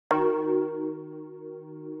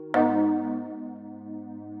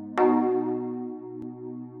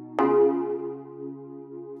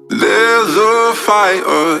There's a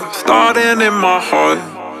fire starting in my heart,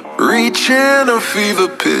 reaching a fever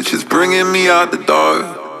pitch, it's bringing me out the dark.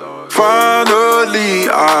 Finally,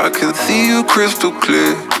 I can see you crystal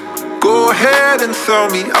clear. Go ahead and sell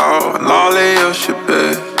me out, and I'll lay your shit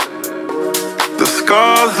bare. The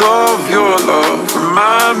scars of your love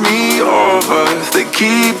remind me of us. They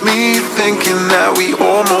keep me thinking that we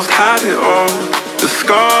almost had it all. The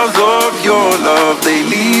scars of your love, they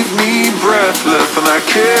leave me breathless, and I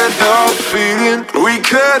can't help feeling we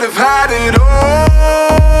could have had it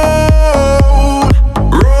all.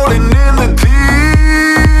 Rolling in the deep,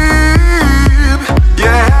 you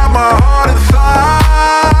had my heart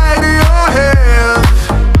inside your hands,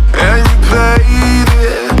 and you played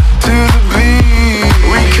it to the beat.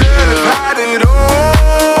 We could have had it all.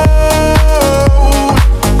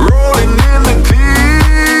 Rolling in the deep,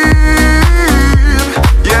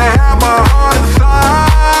 you had my heart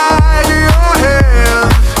inside your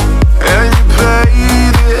hands, and you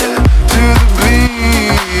played it to the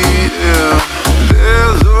beat. Yeah.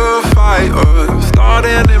 There's a fire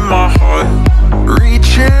starting in my heart,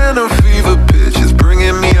 reaching a fever pitch, it's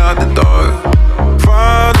bringing me out the dark.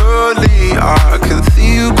 Finally, I can see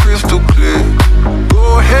you crystal clear.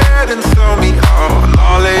 Go ahead and sell me out, and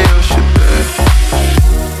I'll lay your shit bare.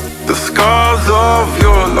 The scars of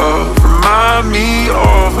your love remind me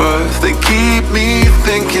of us. They keep me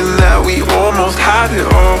thinking that we almost had it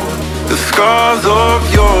all. The scars of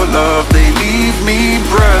your love, they leave me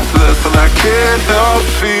breathless, and I can't help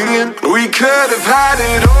feeling we could have had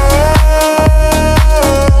it all.